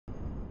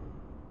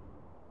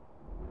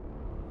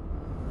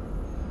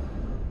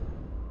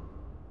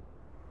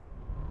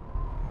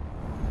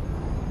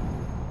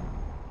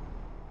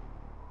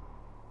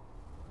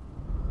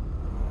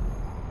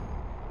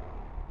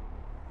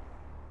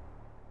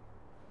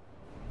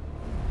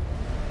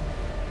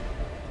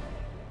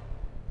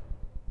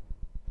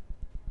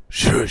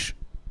Shush!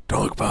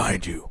 Don't look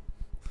behind you.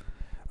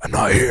 I'm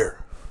not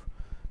here.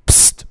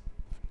 Psst!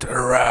 Turn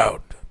around.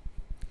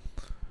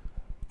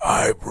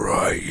 I'm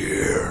right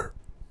here.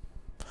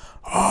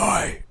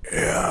 I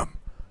am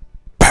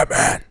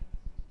Batman.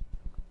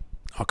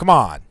 Oh, come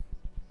on.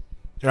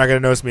 You're not going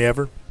to notice me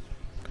ever?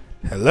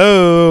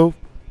 Hello?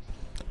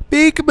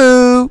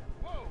 Peekaboo!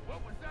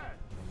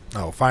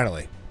 Oh,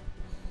 finally.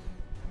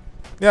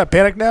 Yeah,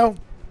 panic now?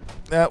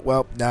 Yeah,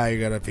 well, now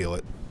you're going to feel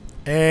it.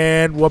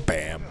 And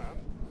wha-bam.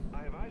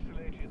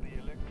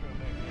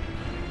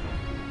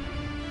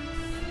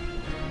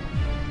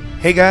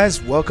 Hey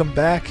guys, welcome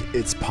back.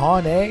 It's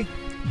Pawn A,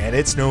 and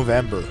it's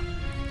November.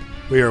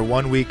 We are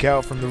 1 week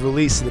out from the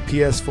release of the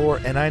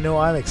PS4, and I know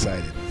I'm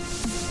excited.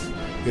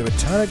 We have a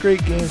ton of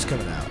great games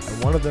coming out,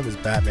 and one of them is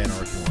Batman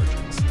Arkham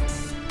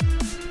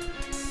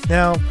Origins.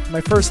 Now,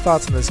 my first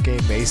thoughts on this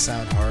game may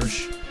sound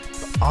harsh,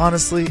 but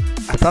honestly,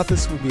 I thought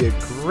this would be a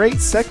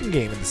great second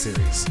game in the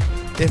series,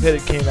 if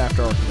it came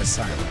after Arkham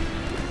Asylum.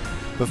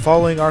 But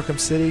following Arkham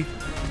City,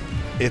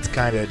 it's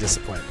kinda a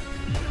disappointment.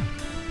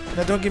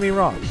 Now don't get me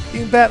wrong,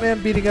 being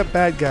Batman beating up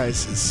bad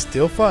guys is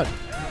still fun,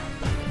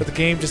 but the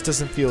game just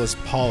doesn't feel as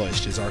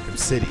polished as Arkham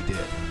City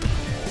did.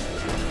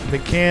 The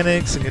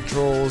mechanics and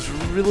controls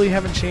really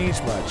haven't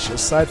changed much,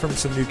 aside from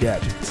some new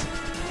gadgets.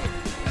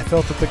 I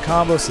felt that the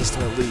combo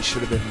system at least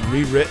should have been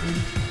rewritten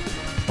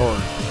or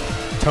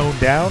toned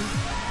down.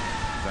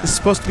 This is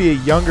supposed to be a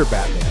younger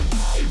Batman,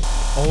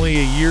 only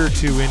a year or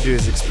two into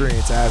his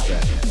experience as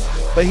Batman,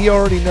 but he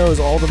already knows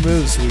all the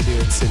moves we do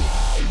in City.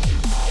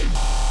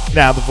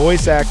 Now, the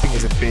voice acting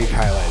is a big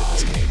highlight of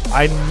this game.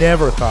 I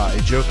never thought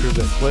a Joker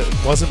that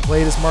wasn't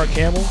played as Mark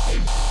Hamill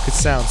could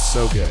sound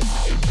so good.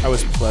 I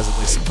was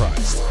pleasantly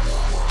surprised.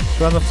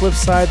 But on the flip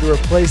side, the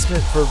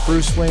replacement for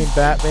Bruce Wayne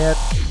Batman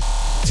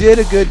did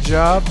a good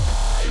job,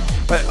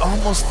 but it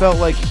almost felt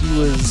like he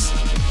was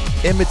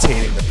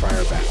imitating the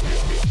prior Batman,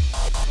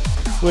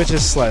 which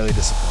is slightly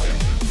disappointing.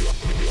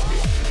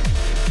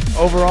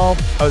 Overall,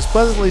 I was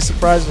pleasantly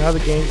surprised at how the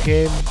game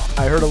came.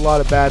 I heard a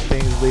lot of bad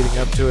things leading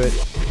up to it.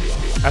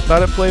 I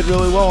thought it played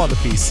really well on the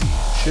PC.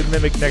 Should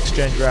mimic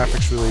next-gen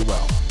graphics really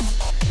well.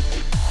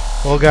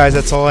 Well guys,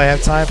 that's all I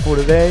have time for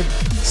today.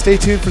 Stay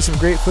tuned for some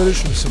great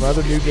footage from some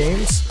other new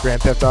games.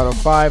 Grand Theft Auto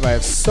 5, I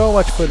have so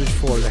much footage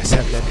for it, I just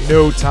have had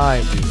no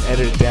time to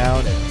edit it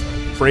down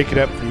and break it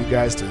up for you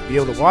guys to be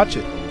able to watch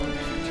it.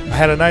 I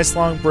had a nice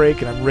long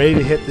break and I'm ready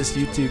to hit this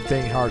YouTube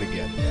thing hard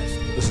again.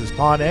 This is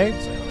Pawn A.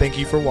 Thank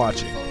you for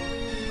watching.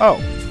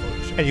 Oh,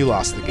 and you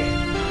lost the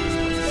game.